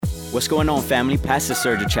What's going on, family? Pastor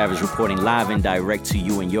Sergio Chavez reporting live and direct to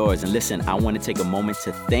you and yours. And listen, I want to take a moment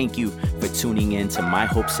to thank you for tuning in to My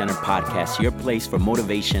Hope Center podcast, your place for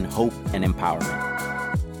motivation, hope, and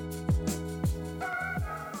empowerment.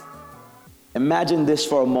 Imagine this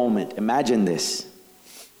for a moment. Imagine this.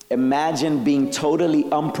 Imagine being totally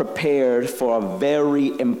unprepared for a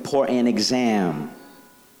very important exam.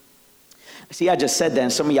 See, I just said that,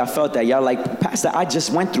 and some of y'all felt that. Y'all like, Pastor, I just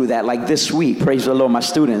went through that like this week. Praise the Lord, my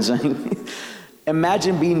students.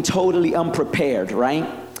 Imagine being totally unprepared, right?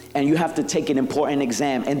 And you have to take an important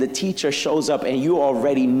exam, and the teacher shows up, and you're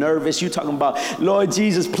already nervous. You're talking about, Lord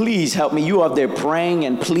Jesus, please help me. You are there praying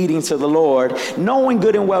and pleading to the Lord, knowing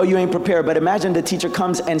good and well you ain't prepared. But imagine the teacher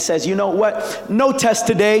comes and says, you know what? No test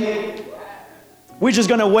today. We're just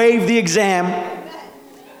going to waive the exam.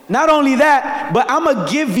 Not only that, but I'm going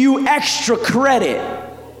to give you extra credit.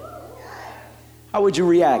 How would you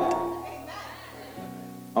react?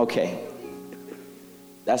 Okay.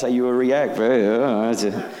 That's how you would react.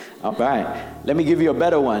 All right. Let me give you a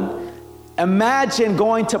better one. Imagine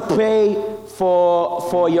going to pay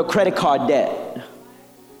for your credit card debt.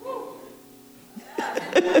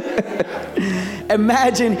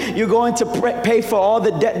 Imagine you're going to pay for all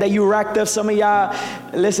the debt that you racked up. Some of y'all,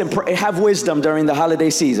 listen, have wisdom during the holiday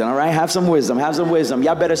season, all right? Have some wisdom.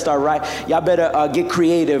 Y'all better start right. Y'all better get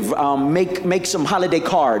creative. Make some holiday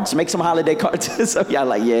cards. Make some holiday cards. So y'all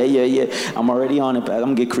like, yeah. I'm already on it. I'm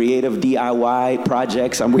going to get creative DIY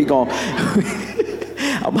projects. I'm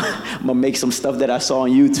gonna make some stuff that I saw on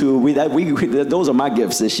YouTube. Those are my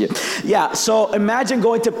gifts this year. Yeah, so imagine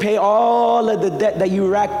going to pay all of the debt that you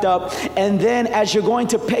racked up, and then as you're going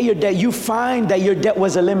to pay your debt, you find that your debt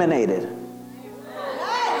was eliminated.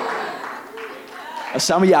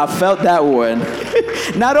 Some of y'all felt that one.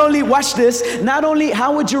 Not only, watch this, not only,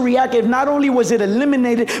 how would you react if not only was it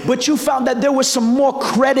eliminated, but you found that there was some more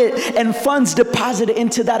credit and funds deposited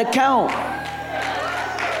into that account?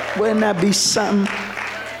 Wouldn't that be something?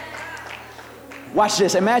 Watch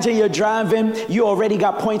this. Imagine you're driving, you already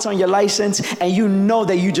got points on your license, and you know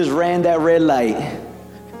that you just ran that red light.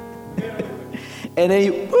 And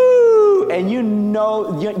then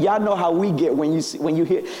y'all know how we get when you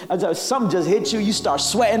hear something just hit you, you start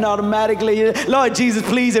sweating automatically. Lord Jesus,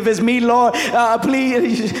 please, if it's me, Lord,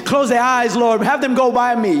 please close their eyes, Lord. Have them go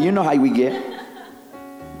by me. You know how we get.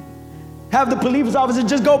 Have the police officer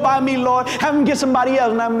just go by me, Lord. Have them get somebody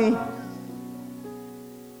else, not me.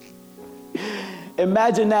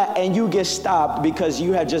 Imagine that, and you get stopped because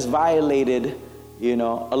you have just violated, a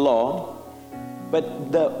law.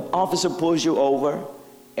 But the officer pulls you over,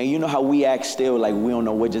 and you know how we act still, like we don't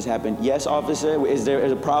know what just happened. Yes, officer, is there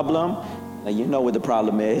a problem? Like, you know what the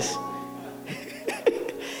problem is.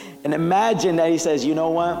 And imagine that he says, you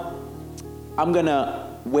know what? I'm going to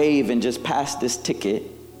waive and just pass this ticket.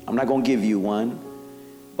 I'm not going to give you one.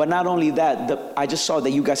 But not only that, I just saw that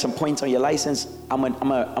you got some points on your license. I'm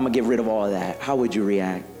gonna get rid of all of that. How would you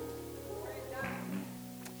react?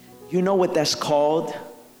 You know what that's called?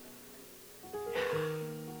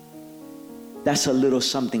 That's a little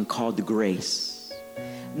something called grace.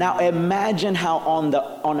 Now imagine how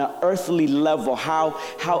on an earthly level, how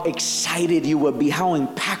excited you would be, how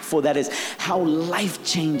impactful that is, how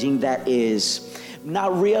life-changing that is.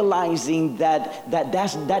 Not realizing that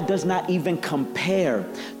does not even compare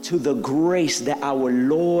to the grace that our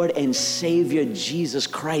Lord and Savior Jesus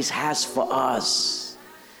Christ has for us.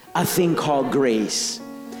 A thing called grace.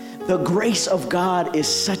 The grace of God is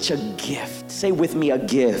such a gift. Say with me, a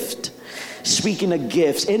gift. Speaking of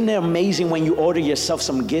gifts, isn't it amazing when you order yourself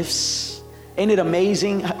some gifts? Ain't it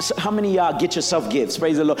amazing? How many of y'all get yourself gifts?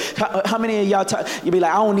 Praise the Lord. How many of y'all, you be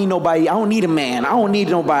like, I don't need nobody. I don't need a man. I don't need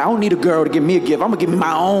nobody. I don't need a girl to give me a gift. I'm going to give me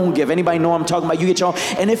my own gift. Anybody know what I'm talking about? You get your own,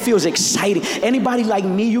 and it feels exciting. Anybody like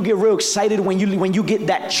me, you get real excited when you get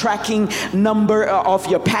that tracking number off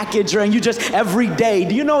your package, and you just every day.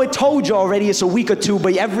 Do you know it told you already it's a week or two,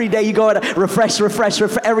 but every day you go to refresh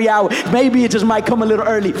every hour. Maybe it just might come a little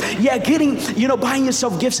early. Yeah, buying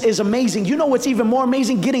yourself gifts is amazing. You know what's even more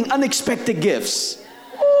amazing? Getting unexpected gifts.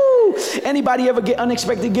 Woo. Anybody ever get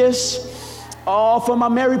unexpected gifts? Oh, for my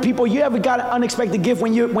married people, you ever got an unexpected gift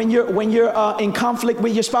when you're in conflict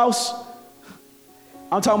with your spouse?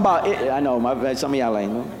 I'm talking about it. I know some of y'all like,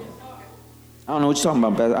 no. I don't know what you're talking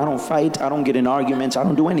about. I don't fight. I don't get in arguments. I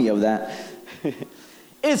don't do any of that.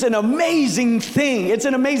 It's an amazing thing. It's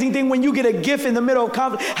an amazing thing when you get a gift in the middle of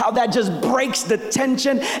conflict, how that just breaks the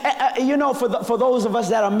tension. For those of us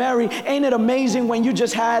that are married, ain't it amazing when you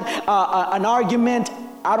just had an argument?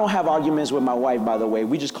 I don't have arguments with my wife, by the way.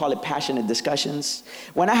 We just call it passionate discussions.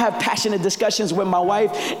 When I have passionate discussions with my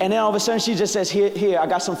wife, and then all of a sudden she just says, here, I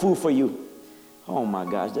got some food for you. Oh my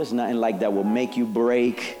gosh, there's nothing like that will make you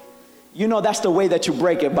break. You know, that's the way that you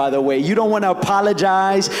break it, by the way. You don't want to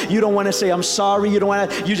apologize. You don't want to say, I'm sorry. You don't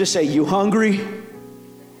want to, you just say, you hungry?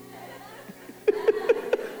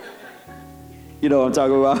 You know what I'm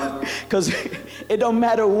talking about? Because it don't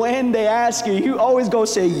matter when they ask you, you always go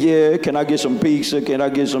say, yeah, can I get some pizza? Can I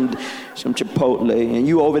get some Chipotle? And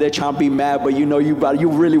you over there trying to be mad, but you know you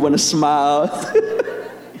really want to smile.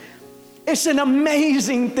 It's an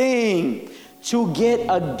amazing thing to get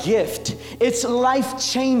a gift. It's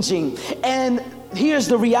life-changing. And here's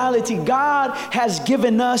the reality. God has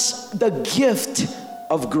given us the gift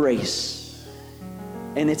of grace.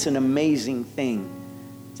 And it's an amazing thing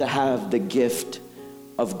to have the gift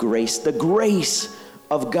of grace. The grace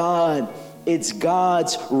of God, it's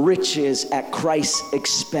God's riches at Christ's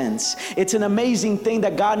expense. It's an amazing thing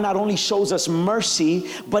that God not only shows us mercy,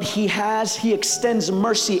 but He extends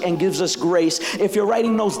mercy and gives us grace. If you're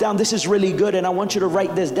writing those down, this is really good, and I want you to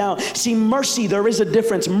write this down. See, mercy, there is a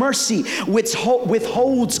difference. Mercy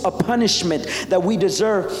withholds a punishment that we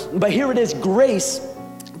deserve. But here it is, grace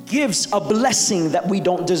gives a blessing that we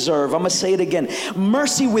don't deserve. I'm going to say it again.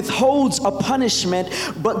 Mercy withholds a punishment,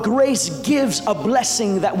 but grace gives a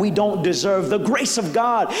blessing that we don't deserve. The grace of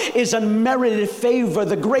God is unmerited favor.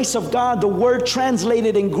 The grace of God, the word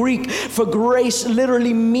translated in Greek for grace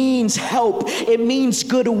literally means help. It means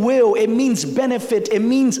goodwill. It means benefit. It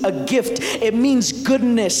means a gift. It means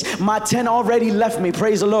goodness. My 10 already left me.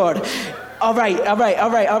 Praise the Lord. All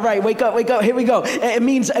right. Wake up. Here we go. It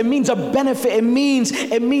means a benefit. It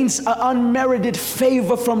means an unmerited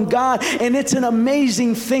favor from God. And it's an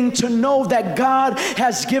amazing thing to know that God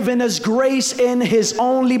has given us grace in His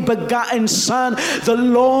only begotten Son, the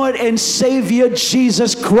Lord and Savior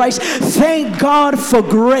Jesus Christ. Thank God for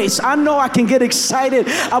grace. I know I can get excited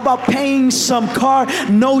about paying some car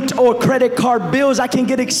note or credit card bills. I can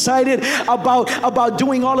get excited about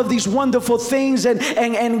doing all of these wonderful things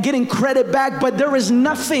and getting credit back, but there is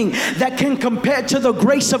nothing that can compare to the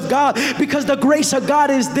grace of God, because the grace of God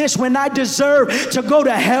is this: when I deserve to go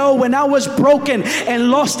to hell, when I was broken and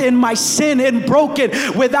lost in my sin and broken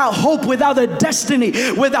without hope, without a destiny,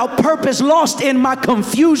 without purpose, lost in my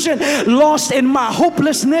confusion, lost in my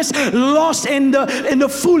hopelessness, lost in the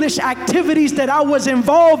foolish activities that I was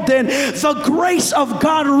involved in, the grace of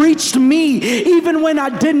God reached me even when I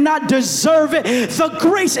did not deserve it. The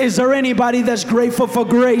grace, is there anybody that's grateful for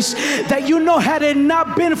grace? That you know, had it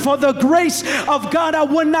not been for the grace of God, I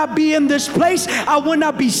would not be in this place. I would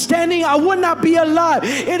not be standing. I would not be alive.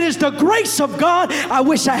 It is the grace of God. I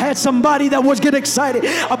wish I had somebody that was getting excited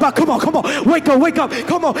about, come on, wake up,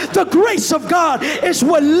 come on. The grace of God is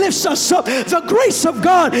what lifts us up. The grace of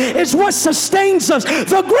God is what sustains us.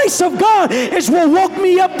 The grace of God is what woke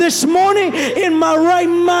me up this morning in my right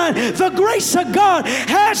mind. The grace of God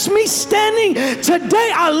has me standing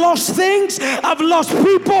today. I lost things. I've lost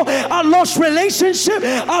people. I lost relationship.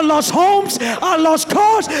 I lost homes. I lost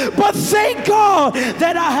cars. But thank God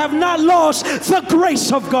that I have not lost the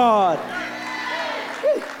grace of God.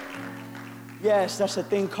 Yes, that's a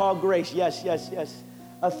thing called grace. Yes.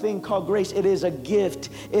 A thing called grace. It is a gift.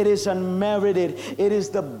 It is unmerited. It is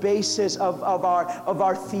the basis of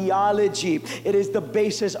our theology. It is the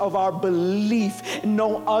basis of our belief.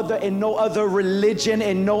 No other religion,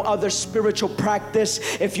 and no other spiritual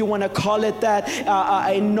practice, if you want to call it that,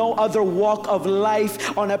 in no other walk of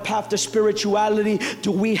life on a path to spirituality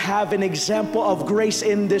do we have an example of grace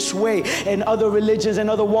in this way. In other religions and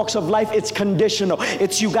other walks of life, it's conditional.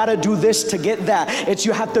 It's you got to do this to get that. It's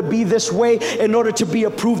you have to be this way in order to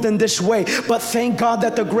be approved in this way. But thank God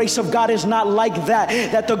that the grace of God is not like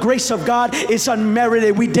that. That the grace of God is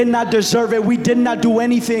unmerited. We did not deserve it. We did not do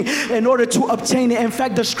anything in order to obtain it. In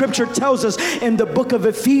fact, the scripture tells us in the book of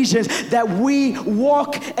Ephesians that we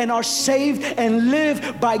walk and are saved and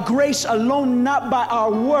live by grace alone, not by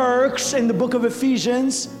our works. In the book of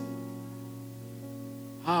Ephesians,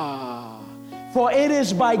 for it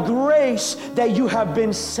is by grace that you have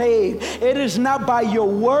been saved. It is not by your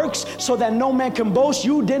works, so that no man can boast.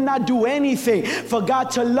 You did not do anything for God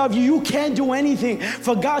to love you. You can't do anything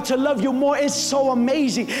for God to love you more. It's so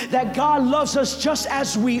amazing that God loves us just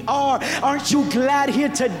as we are. Aren't you glad here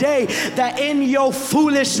today that in your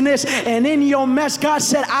foolishness and in your mess, God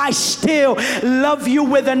said, I still love you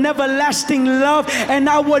with an everlasting love, and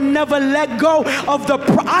I will never let go of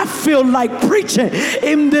I feel like preaching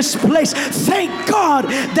in this place. Thank God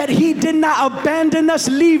that He did not abandon us,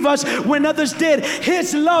 leave us when others did.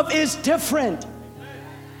 His love is different.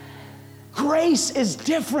 Grace is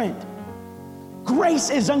different. Grace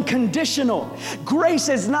is unconditional. Grace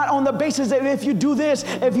is not on the basis that if you do this,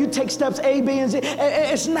 if you take steps A, B, and Z.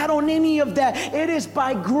 It's not on any of that. It is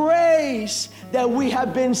by grace that we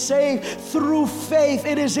have been saved through faith.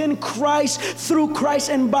 It is in Christ, through Christ,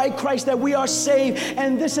 and by Christ that we are saved.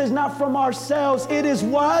 And this is not from ourselves. It is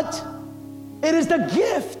what? It is the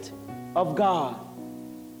gift of God.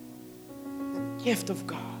 The gift of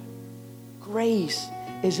God. Grace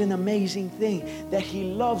is an amazing thing, that He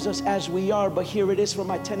loves us as we are. But here it is for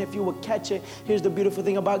my 10, if you will catch it. Here's the beautiful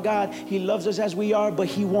thing about God. He loves us as we are, but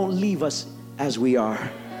He won't leave us as we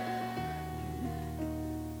are.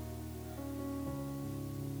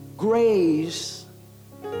 Grace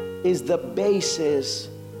is the basis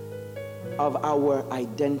of our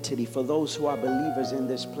identity. For those who are believers in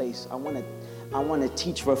this place, I want to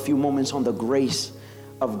teach for a few moments on the grace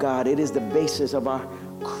of God. It is the basis of our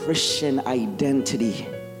Christian identity.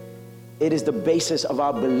 It is the basis of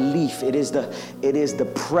our belief. It is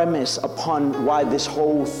the premise upon why this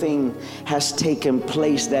whole thing has taken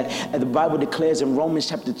place. That the Bible declares in Romans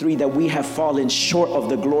chapter 3 that we have fallen short of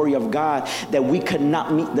the glory of God, that we could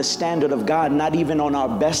not meet the standard of God, not even on our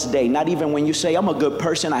best day. Not even when you say, I'm a good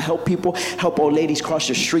person, I help people, help old ladies cross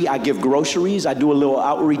the street, I give groceries, I do a little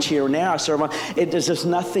outreach here and there, I serve. There's just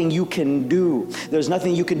nothing you can do. There's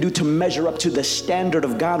nothing you can do to measure up to the standard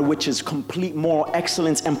of God, which is complete moral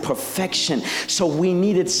excellence and perfection. So we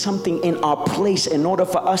needed something in our place in order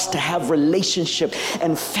for us to have relationship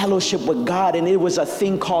and fellowship with God. And it was a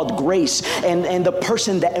thing called grace. And the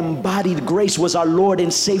person that embodied grace was our Lord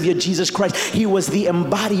and Savior, Jesus Christ. He was the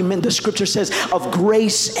embodiment, the scripture says, of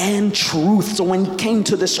grace and truth. So when He came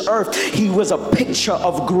to this earth, He was a picture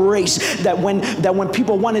of grace. That when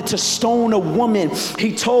people wanted to stone a woman,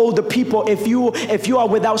 He told the people, if you are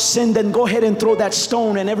without sin, then go ahead and throw that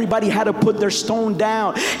stone. And everybody had to put their stone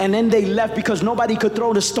down. And then they left because nobody could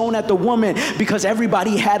throw the stone at the woman, because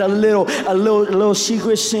everybody had a little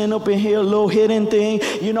secret sin up in here, a little hidden thing.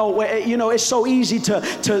 You know, it's so easy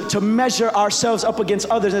to measure ourselves up against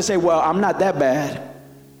others and say, well, I'm not that bad.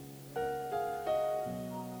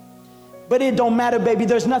 But it don't matter, baby.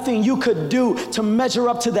 There's nothing you could do to measure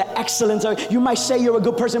up to the excellence. You might say you're a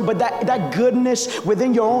good person, but that goodness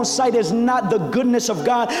within your own sight is not the goodness of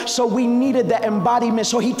God. So we needed that embodiment.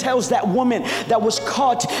 So He tells that woman that was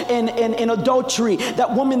caught in adultery,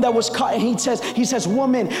 that woman that was caught, and he says,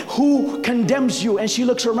 woman, who condemns you? And she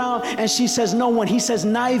looks around and she says, no one. He says,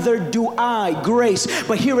 neither do I. Grace.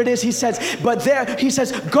 But here it is. He says,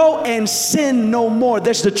 go and sin no more.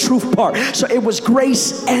 There's the truth part. So it was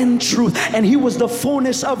grace and truth. And He was the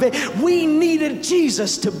fullness of it. We needed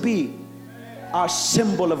Jesus to be our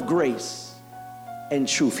symbol of grace and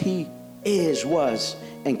truth. He is, was,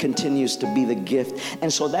 and continues to be the gift.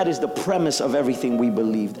 And so that is the premise of everything we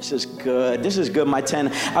believe. This is good. This is good, my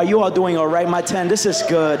 10. Are you all doing all right, my 10? This is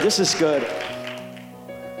good. This is good.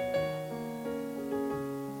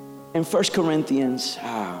 In 1 Corinthians,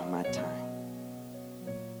 my time.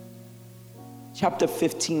 Chapter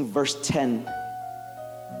 15, verse 10.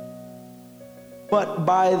 But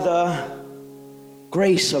by the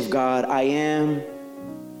grace of God, I am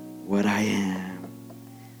what I am.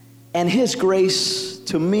 And His grace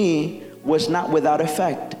to me was not without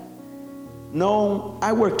effect. No,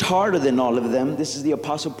 I worked harder than all of them. This is the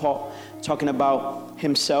Apostle Paul talking about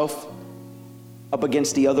himself up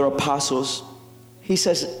against the other apostles. He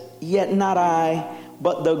says, yet not I,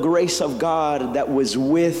 but the grace of God that was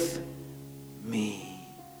with me.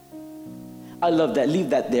 I love that.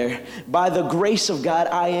 Leave that there. By the grace of God,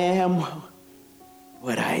 I am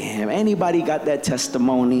what I am. Anybody got that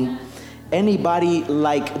testimony? Anybody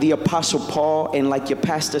like the Apostle Paul and like your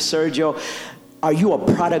Pastor Sergio? Are you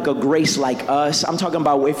a product of grace like us? I'm talking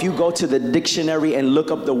about if you go to the dictionary and look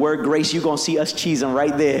up the word grace, you're going to see us cheesing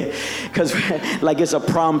right there. Because like it's a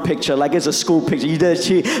prom picture, like it's a school picture. You did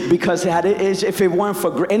cheese. Because if it weren't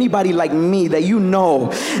for anybody like me, that you know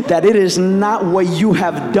that it is not what you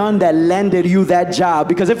have done that landed you that job.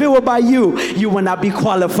 Because if it were by you, you would not be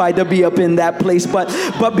qualified to be up in that place. But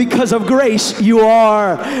because of grace, you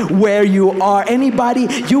are where you are. Anybody,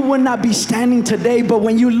 you would not be standing today, but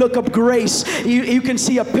when you look up grace, you can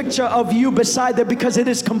see a picture of you beside there, because it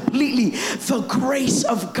is completely the grace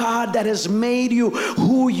of God that has made you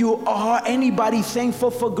who you are. Anybody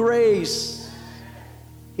thankful for grace?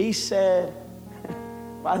 He said,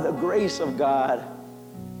 by the grace of God,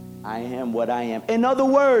 I am what I am. In other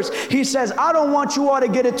words, He says, I don't want you all to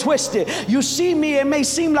get it twisted. You see me, it may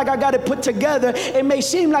seem like I got it put together. It may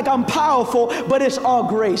seem like I'm powerful, but it's all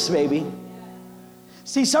grace, baby.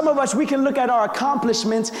 See, some of us, we can look at our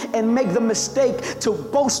accomplishments and make the mistake to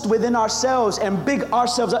boast within ourselves and big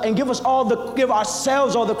ourselves up and give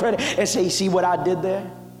ourselves all the credit and say, see what I did there?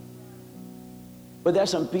 But there's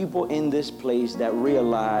some people in this place that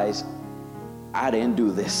realize, I didn't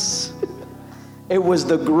do this. It was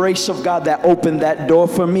the grace of God that opened that door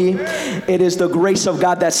for me. It is the grace of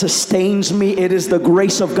God that sustains me. It is the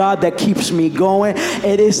grace of God that keeps me going.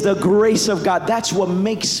 It is the grace of God. That's what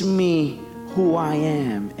makes me who I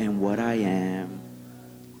am and what I am.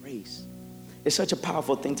 Grace. It's such a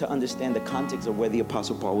powerful thing to understand the context of where the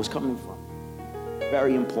Apostle Paul was coming from.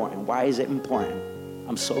 Very important. Why is it important?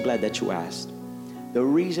 I'm so glad that you asked. The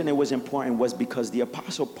reason it was important was because the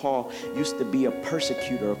Apostle Paul used to be a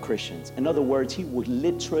persecutor of Christians. In other words, he would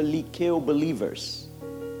literally kill believers.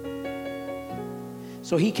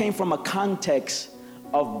 So he came from a context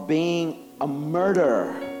of being a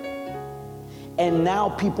murderer. And now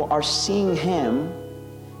people are seeing him,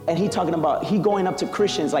 and he going up to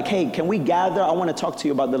Christians like, hey, can we gather? I want to talk to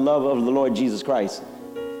you about the love of the Lord Jesus Christ.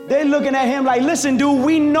 They're looking at him like, listen, dude,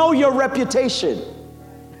 we know your reputation.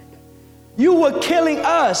 You were killing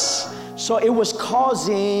us. So it was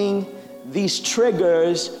causing these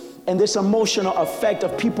triggers and this emotional effect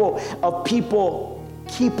of people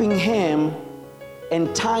keeping him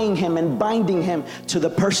and tying him and binding him to the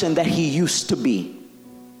person that he used to be.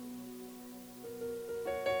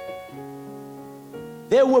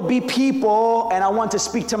 There will be people, and I want to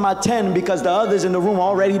speak to my 10 because the others in the room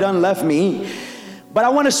already done left me. But I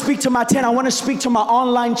want to speak to my 10. I want to speak to my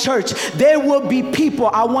online church. There will be people,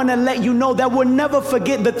 I want to let you know, that will never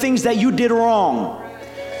forget the things that you did wrong.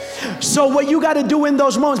 So what you got to do in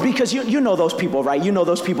those moments, because you know those people, right? You know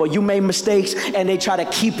those people. You made mistakes and they try to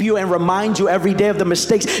keep you and remind you every day of the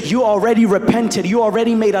mistakes. You already repented. You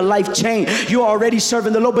already made a life change. You're already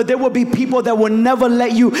serving the Lord. But there will be people that will never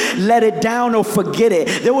let you let it down or forget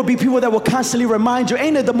it. There will be people that will constantly remind you.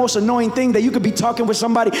 Ain't it the most annoying thing that you could be talking with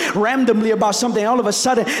somebody randomly about something, and all of a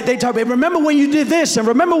sudden they talk about, remember when you did this and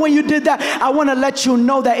remember when you did that? I want to let you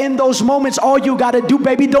know that in those moments, all you got to do,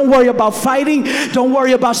 baby, don't worry about fighting. Don't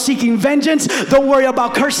worry about seeking vengeance. Don't worry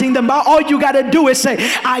about cursing them out. All you got to do is say,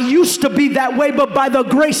 I used to be that way, but by the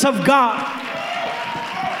grace of God,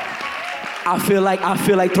 I feel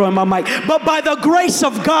like throwing my mic. But by the grace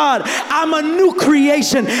of God, I'm a new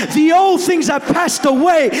creation. The old things have passed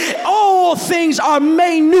away. All things are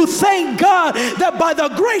made new. Thank God that by the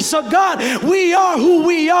grace of God, we are who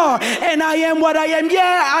we are. And I am what I am.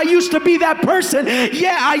 Yeah, I used to be that person.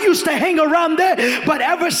 Yeah, I used to hang around there. But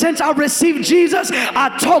ever since I received Jesus,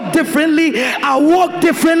 I talk differently. I walk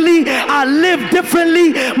differently. I live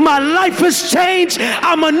differently. My life has changed.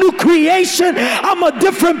 I'm a new creation. I'm a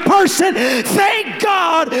different person. Thank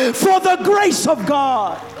God for the grace of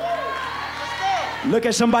God. Look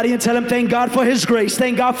at somebody and tell them, thank God for His grace.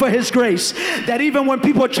 Thank God for His grace. That even when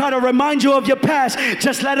people try to remind you of your past,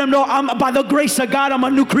 just let them know, by the grace of God, I'm a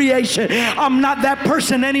new creation. I'm not that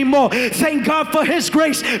person anymore. Thank God for His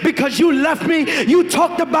grace, because you left me, you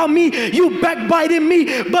talked about me, you backbited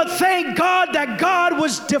me, but thank God that God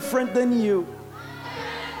was different than you.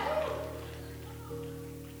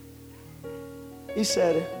 He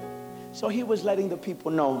said, so he was letting the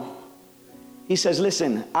people know. He says,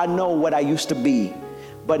 listen, I know what I used to be,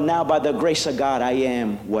 but now by the grace of God, I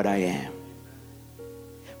am what I am.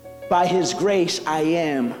 By His grace, I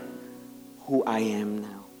am who I am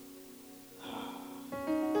now.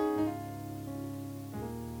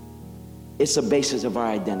 It's the basis of our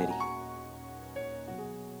identity.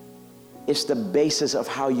 It's the basis of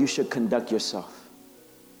how you should conduct yourself.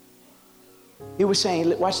 He was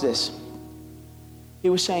saying, watch this. He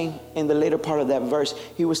was saying in the later part of that verse,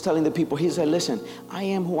 he was telling the people, he said, listen, I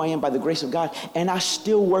am who I am by the grace of God, and I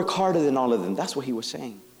still work harder than all of them. That's what he was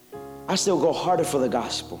saying. I still go harder for the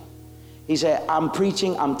gospel. He said, I'm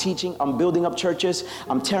preaching, I'm teaching, I'm building up churches,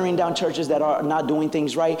 I'm tearing down churches that are not doing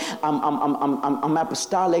things right. I'm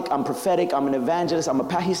apostolic, I'm prophetic, I'm an evangelist, I'm a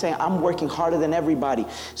pastor. He's saying, I'm working harder than everybody.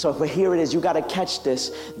 So, but here it is, you got to catch this.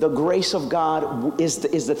 The grace of God is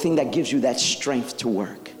the thing that gives you that strength to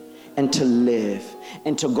work and to live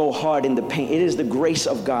and to go hard in the pain. It is the grace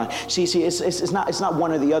of God. See, it's not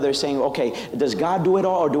one or the other saying, okay, does God do it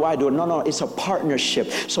all or do I do it? No, it's a partnership.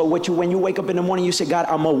 So when you wake up in the morning, you say, God,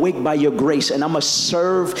 I'm awake by your grace, and I'm going to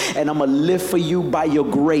serve and I'm going to live for you by your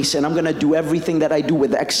grace, and I'm going to do everything that I do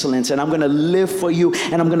with excellence, and I'm going to live for you,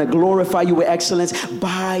 and I'm going to glorify you with excellence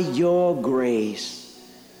by your grace.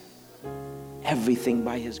 Everything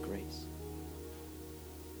by His grace.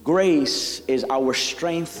 Grace is our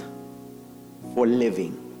strength for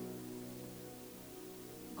living.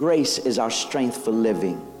 Grace is our strength for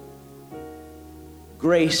living.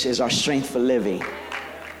 Grace is our strength for living.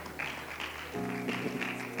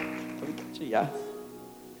 Yeah.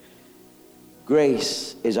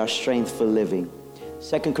 Grace is our strength for living.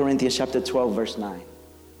 2 Corinthians chapter 12, verse 9.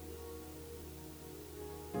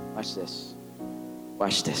 Watch this.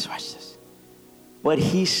 Watch this. Watch this. But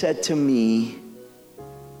he said to me,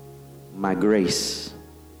 my grace.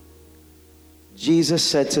 Jesus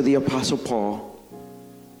said to the Apostle Paul,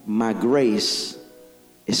 my grace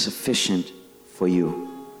is sufficient for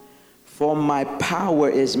you. For my power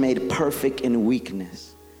is made perfect in weakness.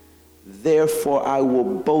 Therefore I will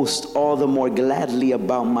boast all the more gladly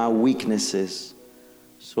about my weaknesses,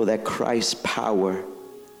 so that Christ's power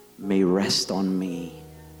may rest on me.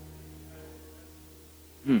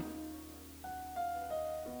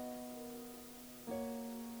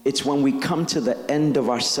 It's when we come to the end of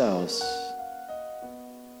ourselves,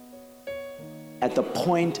 at the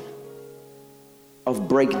point of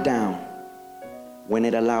breakdown, when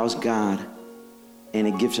it allows God and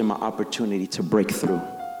it gives him an opportunity to break through.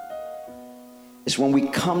 It's when we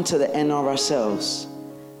come to the end of ourselves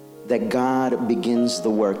that God begins the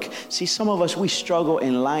work. See, some of us, we struggle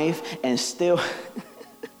in life and still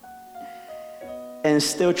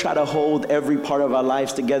try to hold every part of our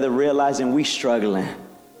lives together, realizing we struggling.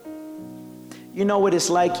 You know what it's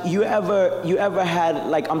like? You ever had,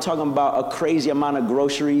 like, I'm talking about a crazy amount of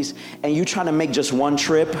groceries and you trying to make just one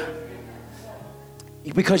trip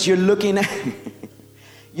because you're looking at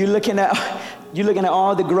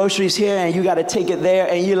all the groceries here and you got to take it there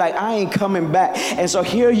and you're like, I ain't coming back. And so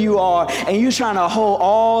here you are and you're trying to hold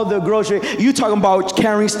all the groceries. You talking about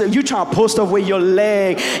carrying stuff. You trying to pull stuff with your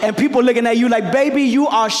leg and people looking at you like, baby, you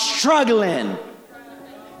are struggling.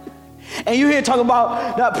 And you here talking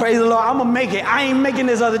about, praise the Lord, I'm going to make it. I ain't making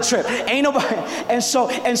this other trip. Ain't nobody. And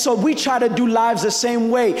so we try to do lives the same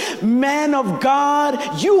way. Man of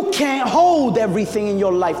God, you can't hold everything in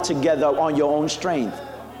your life together on your own strength.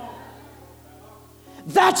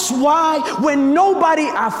 That's why when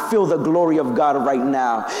I feel the glory of God right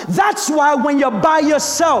now. That's why when you're by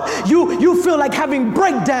yourself, you feel like having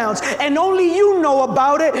breakdowns and only you know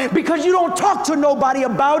about it because you don't talk to nobody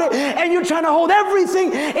about it and you're trying to hold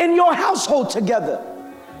everything in your household together.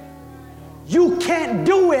 You can't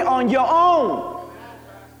do it on your own.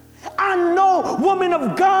 I know, woman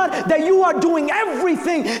of God, that you are doing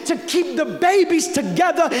everything to keep the babies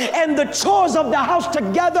together and the chores of the house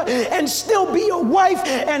together and still be a wife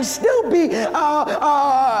and still be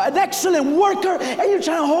an excellent worker, and you're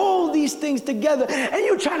trying to hold these things together and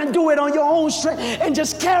you're trying to do it on your own strength and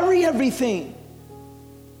just carry everything.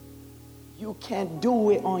 You can't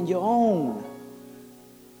do it on your own.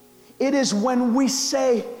 It is when we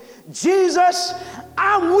say, Jesus,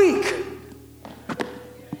 I'm weak.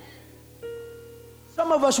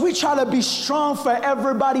 Some of us, we try to be strong for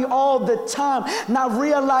everybody all the time, not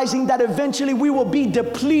realizing that eventually we will be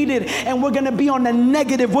depleted and we're going to be on the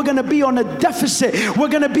negative. We're going to be on a deficit. We're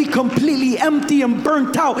going to be completely empty and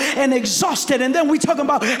burnt out and exhausted. And then we talk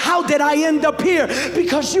about, how did I end up here?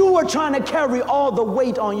 Because you were trying to carry all the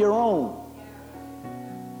weight on your own.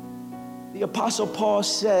 The Apostle Paul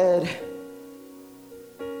said,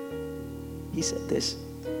 he said this,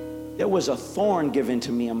 there was a thorn given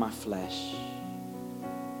to me in my flesh.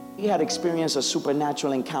 He had experienced a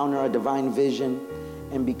supernatural encounter, a divine vision.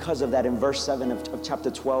 And because of that, in verse 7 of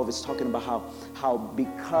chapter 12, it's talking about how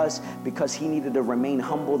because he needed to remain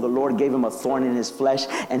humble, the Lord gave him a thorn in his flesh.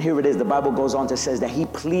 And here it is. The Bible goes on to says that he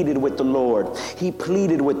pleaded with the Lord. He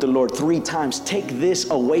pleaded with the Lord 3 times. Take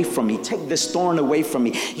this away from me. Take this thorn away from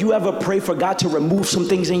me. You ever pray for God to remove some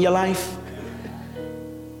things in your life?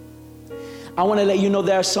 I want to let you know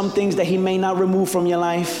there are some things that he may not remove from your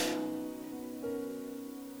life.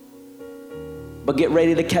 But get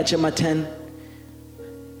ready to catch him at 10.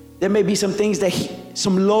 There may be some things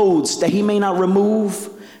some loads that he may not remove,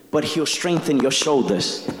 but he'll strengthen your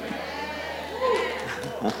shoulders.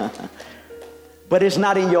 But it's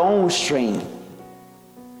not in your own strength.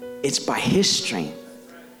 It's by his strength.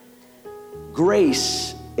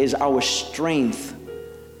 Grace is our strength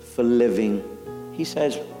for living. He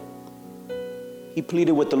says, he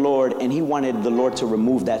pleaded with the Lord and he wanted the Lord to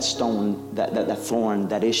remove that stone, that thorn,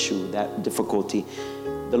 that issue, that difficulty.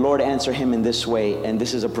 The Lord answered him in this way, and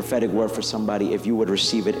this is a prophetic word for somebody if you would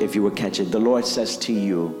receive it, if you would catch it. The Lord says to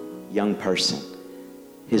you, young person,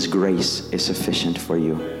 his grace is sufficient for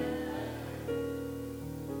you.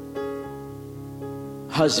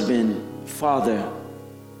 Husband, father,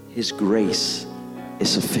 his grace is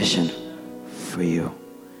sufficient for you.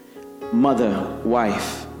 Mother,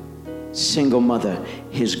 wife, single mother,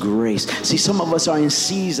 his grace. See, some of us are in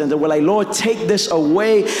season that we're like, Lord, take this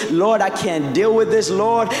away. Lord, I can't deal with this,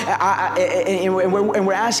 Lord. And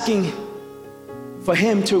we're asking for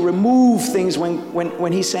him to remove things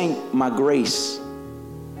when he's saying, my grace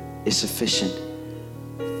is sufficient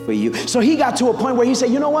for you. So he got to a point where he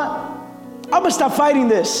said, you know what? I'm gonna stop fighting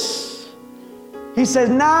this. He says,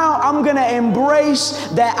 now I'm gonna embrace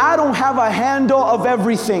that I don't have a handle of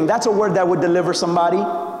everything. That's a word that would deliver somebody.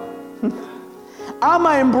 I'm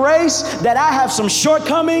gonna embrace that I have some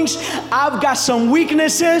shortcomings. I've got some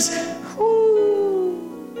weaknesses.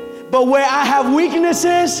 But where I have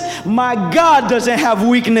weaknesses, my God doesn't have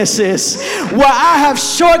weaknesses. Where I have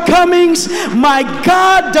shortcomings, my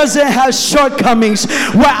God doesn't have shortcomings.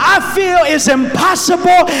 Where I feel it's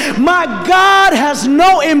impossible, my God has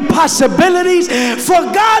no impossibilities. For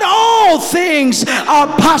God, all things are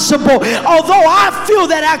possible. Although I feel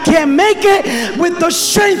that I can't make it, with the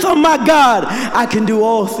strength of my God, I can do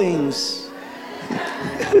all things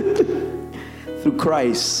through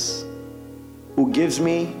Christ, who gives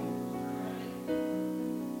me.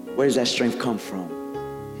 Where does that strength come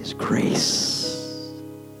from? His grace.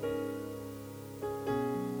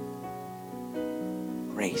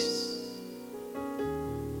 Grace.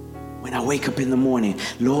 When I wake up in the morning,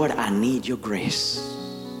 Lord, I need your grace.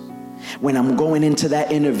 When I'm going into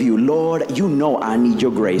that interview, Lord, you know I need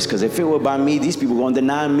your grace. Because if it were by me, these people are going to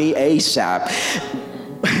deny me ASAP.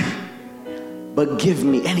 But give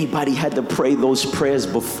me, anybody had to pray those prayers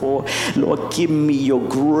before? Lord, give me your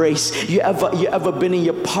grace. You ever been in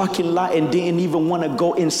your parking lot and didn't even want to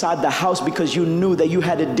go inside the house because you knew that you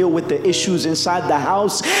had to deal with the issues inside the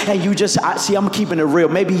house? And you just, I'm keeping it real.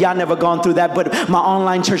 Maybe y'all never gone through that, but my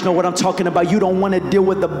online church know what I'm talking about. You don't want to deal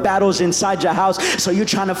with the battles inside your house, so you're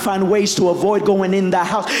trying to find ways to avoid going in the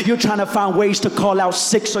house. You're trying to find ways to call out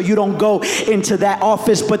sick so you don't go into that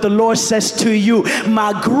office. But the Lord says to you,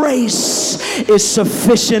 my grace is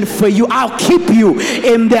sufficient for you. I'll keep you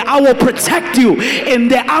in there. I will protect you in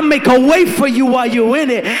there. I'll make a way for you while you're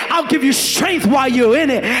in it. I'll give you strength while you're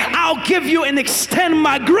in it. I'll give you and extend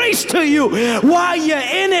my grace to you while you're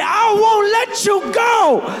in it. I won't let you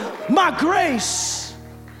go. My grace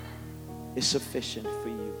is sufficient for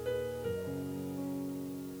you.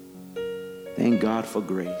 Thank God for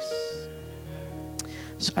grace.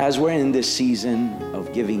 So as we're in this season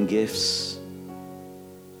of giving gifts,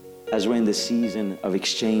 as we're in the season of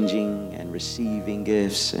exchanging and receiving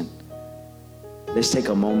gifts, and let's take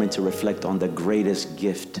a moment to reflect on the greatest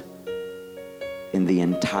gift in the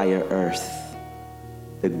entire earth,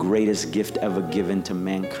 the greatest gift ever given to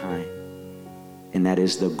mankind, and that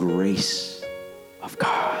is the grace of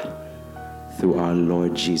God through our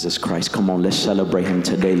Lord Jesus Christ. Come on, let's celebrate him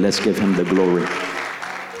today. Let's give him the glory.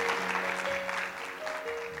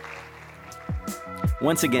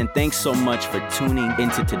 Once again, thanks so much for tuning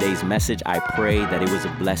into today's message. I pray that it was a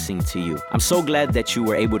blessing to you. I'm so glad that you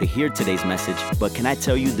were able to hear today's message, but can I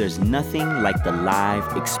tell you there's nothing like the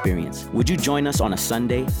live experience. Would you join us on a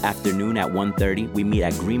Sunday afternoon at 1:30? We meet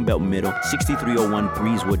at Greenbelt Middle, 6301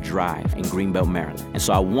 Breezewood Drive in Greenbelt, Maryland. And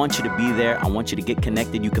so I want you to be there. I want you to get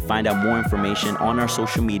connected. You can find out more information on our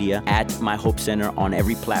social media at My Hope Center on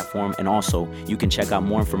every platform. And also, you can check out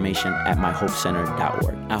more information at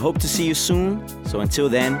myhopecenter.org. I hope to see you soon. So until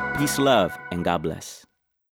then, peace, love, and God bless.